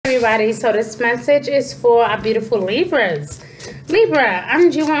everybody. So this message is for our beautiful Libras. Libra, I'm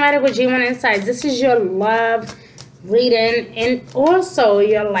G1 Writer with G1 Insights. This is your love reading and also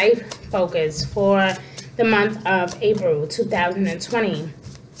your life focus for the month of April 2020.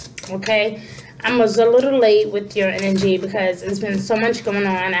 Okay, I was a little late with your energy because it's been so much going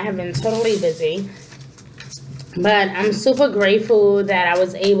on. I have been totally busy. But I'm super grateful that I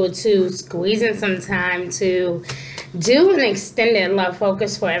was able to squeeze in some time to do an extended love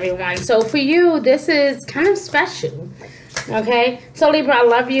focus for everyone. So for you, this is kind of special. Okay, so Libra, I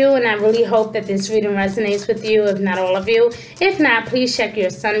love you, and I really hope that this reading resonates with you, if not all of you. If not, please check your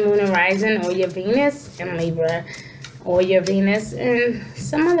sun, moon, and rising, or your Venus in Libra, or your Venus in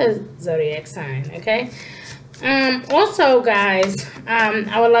some other zodiac sign. Okay. Also, guys,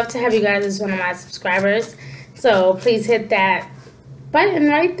 I would love to have you guys as one of my subscribers. So please hit that button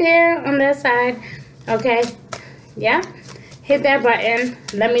right there on that side. Okay, yeah, hit that button.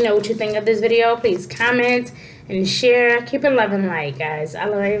 Let me know what you think of this video. Please comment and share. Keep it love and light, guys. I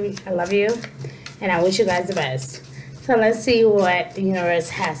love you, and I wish you guys the best. So let's see what the universe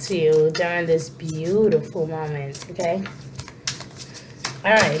has for you during this beautiful moment. Okay,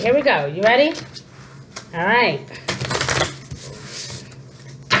 all right, here we go. You ready? All right.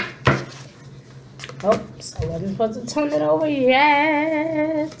 Oops, I wasn't supposed to turn it over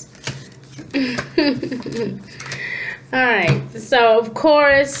yet. Alright, so of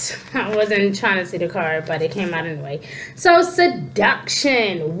course, I wasn't trying to see the card, but it came out anyway. So,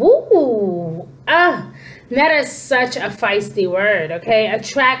 seduction. Woo! That is such a feisty word, okay?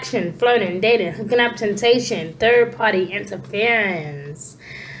 Attraction, flirting, dating, hooking up, temptation, third-party interference.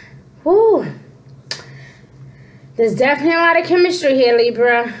 Woo! There's definitely a lot of chemistry here,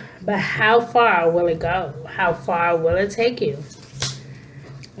 Libra. But how far will it go? How far will it take you?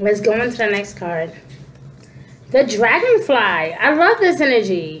 Let's go into the next card. The dragonfly. I love this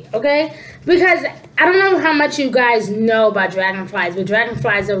energy, okay? Because I don't know how much you guys know about dragonflies, but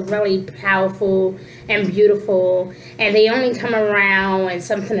dragonflies are really powerful and beautiful, and they only come around when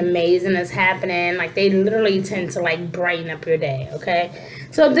something amazing is happening. Like, they literally tend to, like, brighten up your day, okay?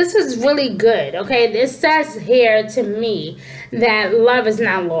 So this is really good, okay? This says here to me that love is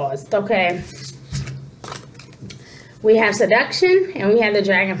not lost, okay? We have seduction and we have the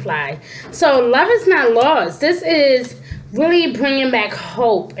dragonfly. So love is not lost. This is really bringing back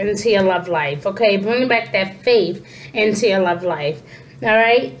hope into your love life, okay? Bringing back that faith into your love life, all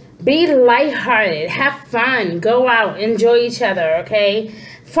right? Be lighthearted, have fun, go out, enjoy each other, okay?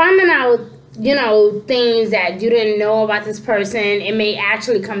 Finding out, you know, things that you didn't know about this person. It may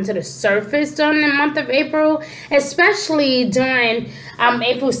actually come to the surface during the month of April, especially during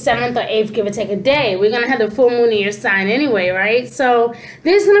April 7th or 8th, give or take a day. We're going to have the full moon in your sign anyway, right? So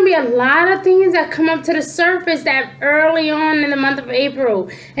there's going to be a lot of things that come up to the surface that early on in the month of April.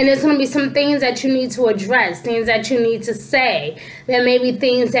 And there's going to be some things that you need to address, things that you need to say. There may be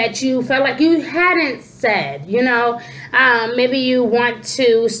things that you felt like you hadn't said, you know. Maybe you want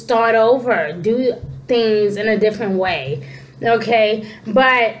to start over, do things in a different way, okay?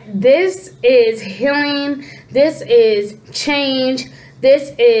 But this is healing, this is change,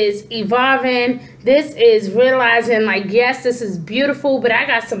 this is evolving, this is realizing, like, yes, this is beautiful, but I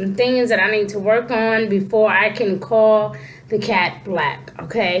got some things that I need to work on before I can call the cat black,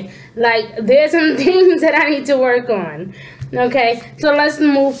 okay? Like, there's some things that I need to work on. Okay, so let's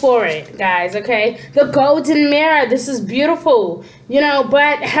move forward, guys, okay? The golden mirror, this is beautiful, you know,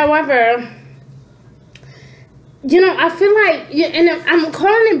 but however, you know, I feel like, and I'm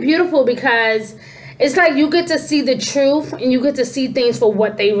calling it beautiful because it's like you get to see the truth and you get to see things for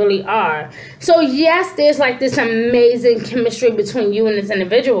what they really are. So yes, there's like this amazing chemistry between you and this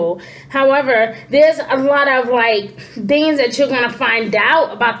individual. However, there's a lot of like things that you're going to find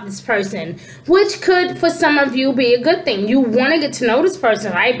out about this person, which could for some of you be a good thing. You want to get to know this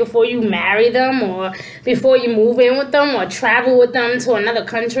person, right? Before you marry them or before you move in with them or travel with them to another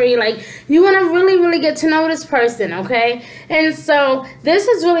country. Like, you want to really, really get to know this person, okay? And so this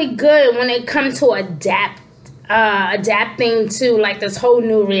is really good when it comes to adapting to like this whole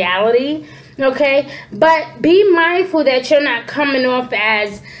new reality, okay? But be mindful that you're not coming off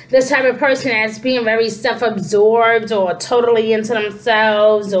as this type of person as being very self-absorbed or totally into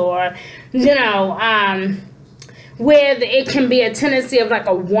themselves, or, you know, where it can be a tendency of like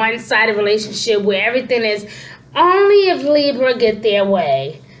a one-sided relationship where everything is only if Libra get their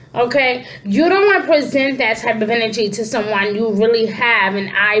way. Okay, you don't want to present that type of energy to someone you really have an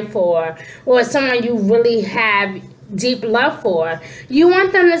eye for, or someone you really have deep love for. You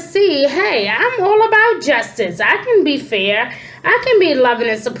want them to see, hey, I'm all about justice. I can be fair. I can be loving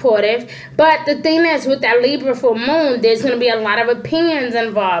and supportive, but the thing is, with that Libra full moon, there's going to be a lot of opinions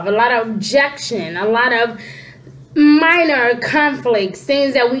involved, a lot of objection, a lot of minor conflicts,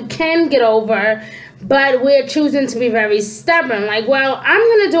 things that we can get over, but we're choosing to be very stubborn. Like, well, I'm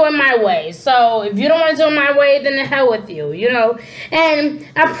going to do it my way. So if you don't want to do it my way, then the hell with you, you know. And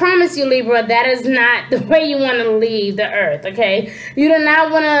I promise you, Libra, that is not the way you want to leave the earth, okay? You do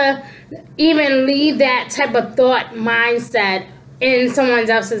not want to even leave that type of thought mindset in someone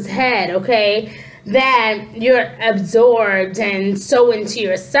else's head, okay? That you're absorbed and so into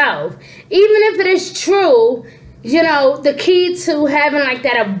yourself. Even if it is true, you know, the key to having like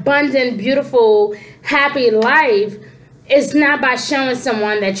that abundant, beautiful, happy life is not by showing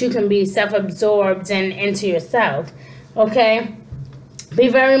someone that you can be self-absorbed and into yourself, okay? Be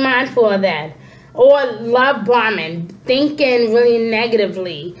very mindful of that. Or love bombing, thinking really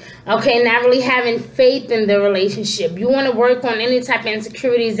negatively, okay, not really having faith in the relationship. You want to work on any type of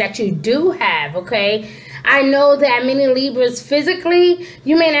insecurities that you do have, okay? I know that many Libras physically,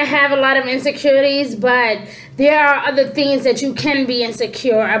 you may not have a lot of insecurities, but there are other things that you can be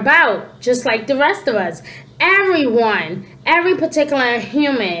insecure about, just like the rest of us. Everyone, every particular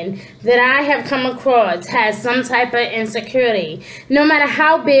human that I have come across has some type of insecurity, no matter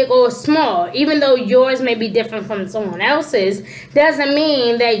how big or small. Even though yours may be different from someone else's, doesn't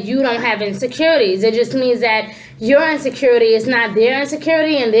mean that you don't have insecurities. It just means that your insecurity is not their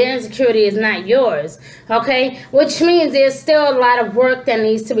insecurity and their insecurity is not yours, okay? Which means there's still a lot of work that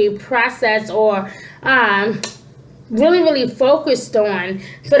needs to be processed or really focused on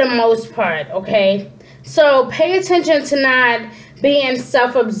for the most part, okay? So pay attention to not being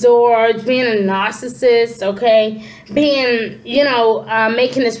self-absorbed, being a narcissist, okay? Being, you know,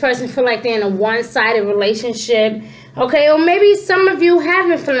 making this person feel like they're in a one-sided relationship, okay? Or maybe some of you have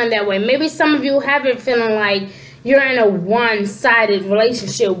been feeling that way. Maybe some of you have been feeling like you're in a one-sided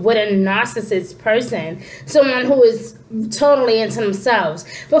relationship with a narcissist person, someone who is totally into themselves.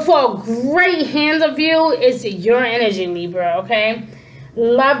 But for a great hand of you, it's your energy, Libra, okay?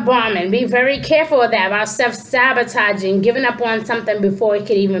 Love bombing. Be very careful of that, about self-sabotaging, giving up on something before it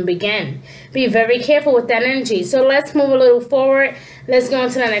could even begin. Be very careful with that energy. So let's move a little forward. Let's go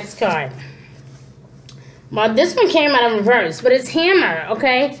into the next card. Well, this one came out of reverse, but it's hammer,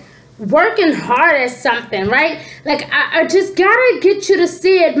 okay? Working hard at something, right? Like, I just gotta get you to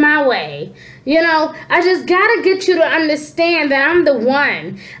see it my way. You know, I just gotta get you to understand that I'm the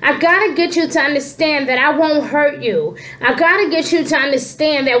one. I gotta get you to understand that I won't hurt you. I gotta get you to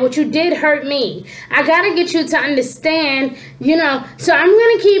understand that what you did hurt me. I gotta get you to understand, you know, so I'm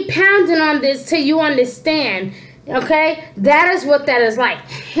gonna keep pounding on this till you understand, okay? That is what that is like,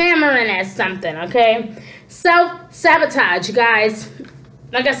 hammering at something, okay? Self-sabotage, guys.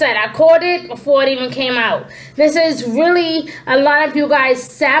 Like I said, I called it before it even came out. This is really a lot of you guys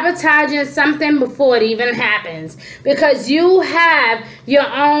sabotaging something before it even happens. Because you have your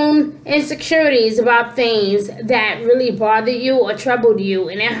own insecurities about things that really bother you or troubled you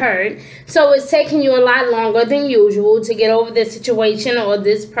and it hurt. So it's taking you a lot longer than usual to get over this situation or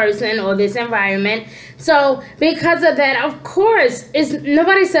this person or this environment. So because of that, of course,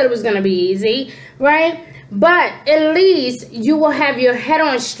 nobody said it was going to be easy, right? But at least you will have your head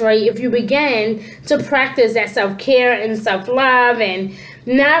on straight if you begin to practice that self-care and self-love and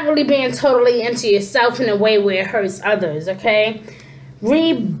not really being totally into yourself in a way where it hurts others, okay?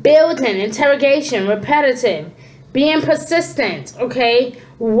 Rebuilding, interrogation, repetitive, being persistent, okay?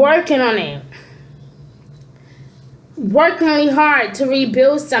 Working on it. Working really hard to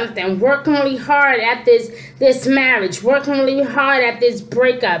rebuild something, working really hard at this marriage, working really hard at this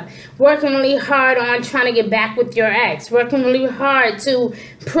breakup, working really hard on trying to get back with your ex, working really hard to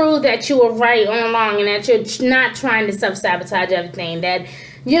prove that you were right all along and that you're not trying to self-sabotage everything, that,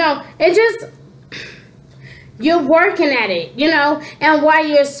 you know, it just, you're working at it, you know, and while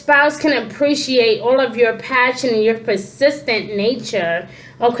your spouse can appreciate all of your passion and your persistent nature,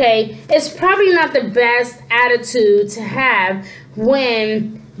 okay, it's probably not the best attitude to have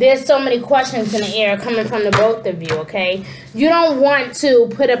when there's so many questions in the air coming from the both of you, okay? You don't want to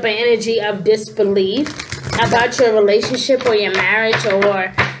put up an energy of disbelief about your relationship or your marriage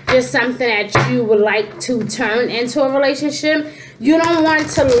or just something that you would like to turn into a relationship. You don't want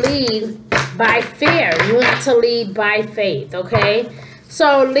to lead by fear. You want to lead by faith, okay?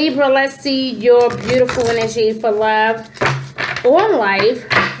 So, Libra, let's see your beautiful energy for love or life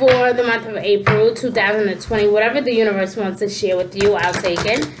for the month of April 2020. Whatever the universe wants to share with you, I'll take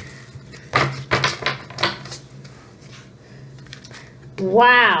it.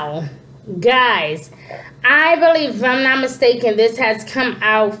 Wow. Guys, I believe, if I'm not mistaken, this has come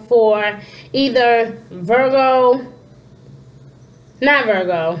out for either Virgo, Not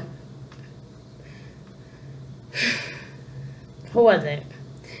Virgo. Who was it?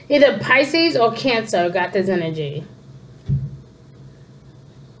 Either Pisces or Cancer got this energy.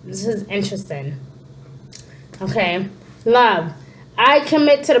 This is interesting. Okay. Love. I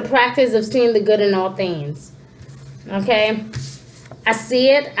commit to the practice of seeing the good in all things. Okay. I see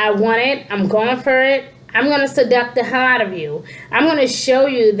it. I want it. I'm going for it. I'm going to seduct the hell out of you. I'm going to show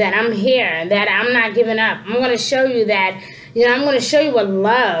you that I'm here, that I'm not giving up. I'm going to show you that, I'm going to show you what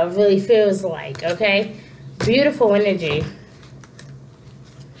love really feels like. Okay. Beautiful energy.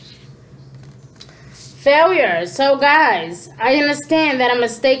 Failure. So guys, I understand that a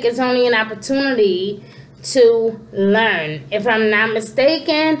mistake is only an opportunity to learn. If I'm not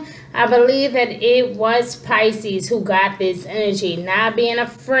mistaken, I believe that it was Pisces who got this energy. Not being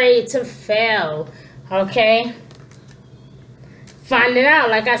afraid to fail. Okay? Finding out,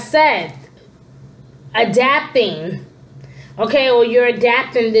 like I said, adapting. Okay, or you're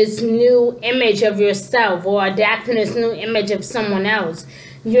adapting this new image of yourself, or adapting this new image of someone else.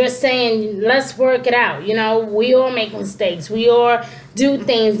 You're saying, let's work it out. We all make mistakes. We all do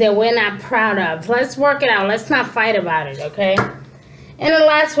things that we're not proud of. Let's work it out. Let's not fight about it, okay? And the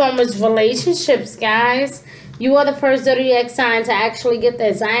last one was relationships, guys. You are the first zodiac sign to actually get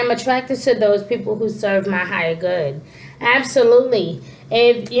this. I am attracted to those people who serve my higher good. Absolutely.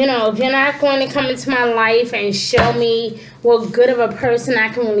 If you're not going to come into my life and show me what good of a person I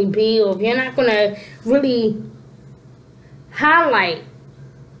can really be, or if you're not going to really highlight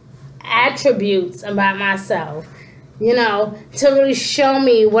attributes about myself, to really show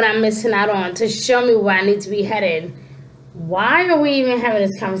me what I'm missing out on, to show me where I need to be headed, why are we even having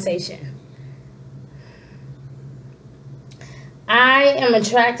this conversation? I am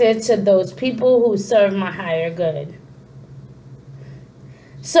attracted to those people who serve my higher good.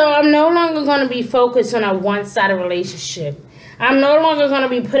 So I'm no longer going to be focused on a one-sided relationship. I'm no longer going to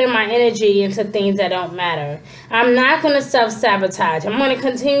be putting my energy into things that don't matter. I'm not going to self-sabotage. I'm going to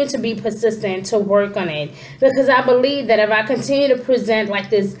continue to be persistent, to work on it. Because I believe that if I continue to present like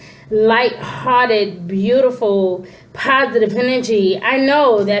this light-hearted, beautiful, positive energy, I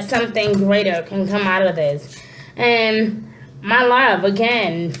know that something greater can come out of this. And my love,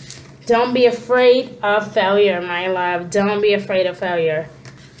 again, don't be afraid of failure, my love. Don't be afraid of failure.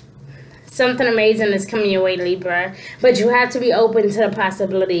 Something amazing is coming your way, Libra. But you have to be open to the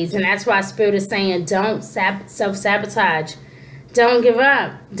possibilities. And that's why Spirit is saying don't self-sabotage. Don't give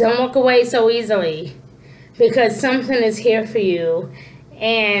up. Don't walk away so easily. Because something is here for you.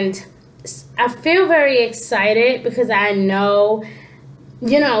 And I feel very excited because I know,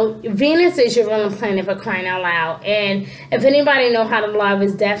 Venus is your ruling planet, for crying out loud. And if anybody know how to love,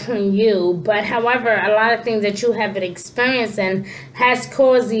 it's definitely you. But however, a lot of things that you have been experiencing has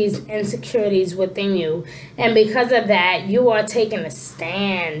caused these insecurities within you. And because of that, you are taking a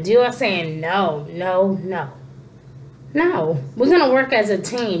stand. You are saying, no, no, no. No, we're going to work as a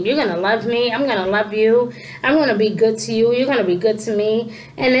team. You're going to love me. I'm going to love you. I'm going to be good to you. You're going to be good to me.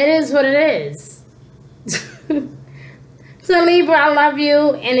 And it is what it is. So Libra, I love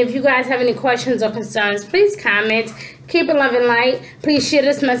you. And if you guys have any questions or concerns, please comment. Keep it love and light. Please share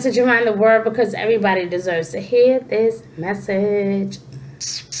this message around the world because everybody deserves to hear this message.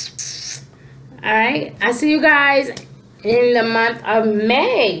 All right. I see you guys in the month of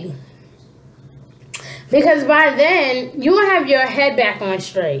May. Because by then, you will have your head back on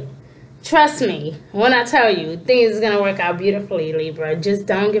straight. Trust me when I tell you, things are going to work out beautifully, Libra. Just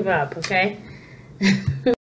don't give up, okay?